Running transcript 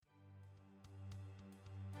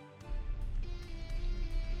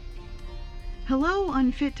Hello,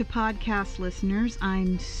 Unfit to Podcast listeners.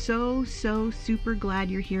 I'm so super glad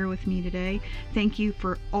you're here with me today. Thank you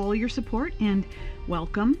for all your support and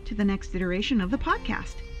welcome to the next iteration of the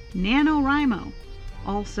podcast, NaNoWriMo,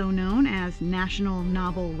 also known as National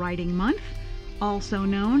Novel Writing Month, also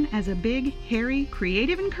known as a big, hairy,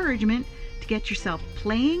 creative encouragement to get yourself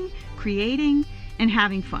playing, creating, and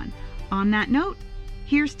having fun. On that note,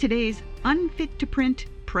 here's today's Unfit to Print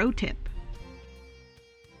pro tip.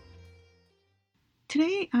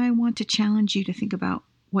 Today, I want to challenge you to think about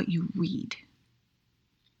what you read.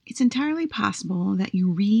 It's entirely possible that you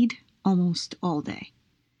read almost all day.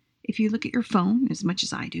 If you look at your phone as much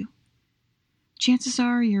as I do, chances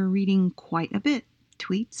are you're reading quite a bit.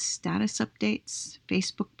 Tweets, status updates,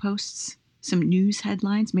 Facebook posts, some news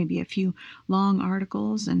headlines, maybe a few long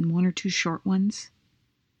articles and one or two short ones.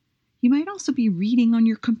 You might also be reading on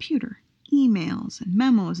your computer, emails and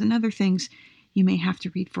memos and other things you may have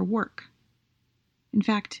to read for work. In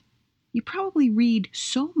fact, you probably read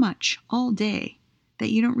so much all day that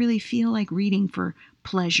you don't really feel like reading for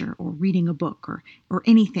pleasure or reading a book or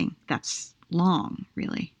anything that's long,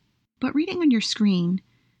 really. But reading on your screen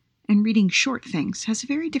and reading short things has a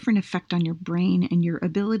very different effect on your brain and your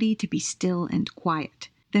ability to be still and quiet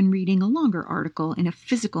than reading a longer article in a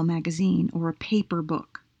physical magazine or a paper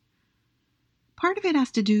book. Part of it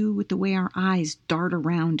has to do with the way our eyes dart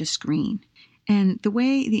around a screen and the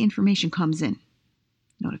way the information comes in.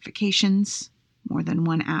 Notifications, more than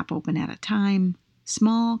one app open at a time,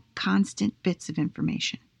 small, constant bits of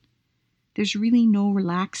information. There's really no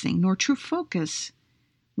relaxing nor true focus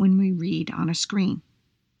when we read on a screen.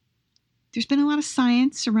 There's been a lot of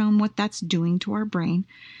science around what that's doing to our brain,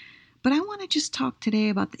 but I want to just talk today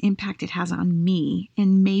about the impact it has on me,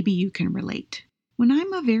 and maybe you can relate. When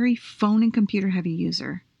I'm a very phone and computer heavy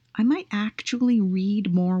user, I might actually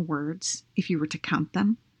read more words, if you were to count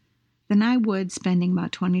them, than I would spending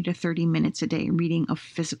about 20 to 30 minutes a day reading a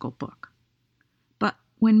physical book. But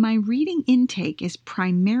when my reading intake is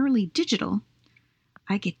primarily digital,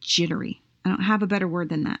 I get jittery. I don't have a better word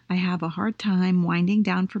than that. I have a hard time winding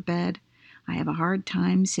down for bed. I have a hard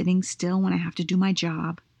time sitting still when I have to do my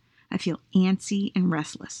job. I feel antsy and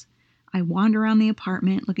restless. I wander around the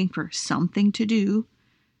apartment looking for something to do.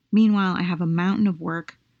 Meanwhile, I have a mountain of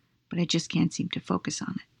work, but I just can't seem to focus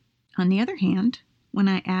on it. On the other hand, when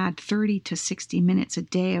I add 30 to 60 minutes a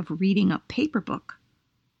day of reading a paper book,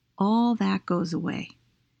 all that goes away.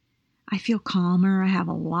 I feel calmer, I have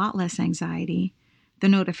a lot less anxiety. The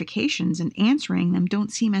notifications and answering them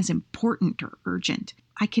don't seem as important or urgent.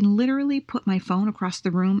 I can literally put my phone across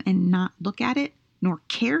the room and not look at it, nor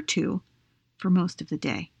care to, for most of the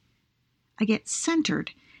day. I get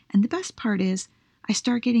centered, and the best part is I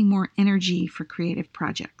start getting more energy for creative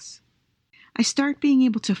projects. I start being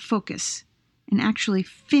able to focus and actually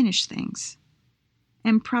finish things.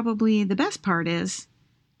 And probably the best part is,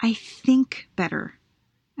 I think better.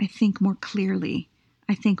 I think more clearly.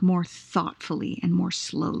 I think more thoughtfully and more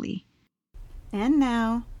slowly. And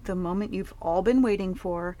now, the moment you've all been waiting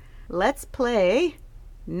for, let's play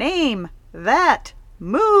Name That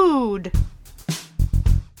Mood!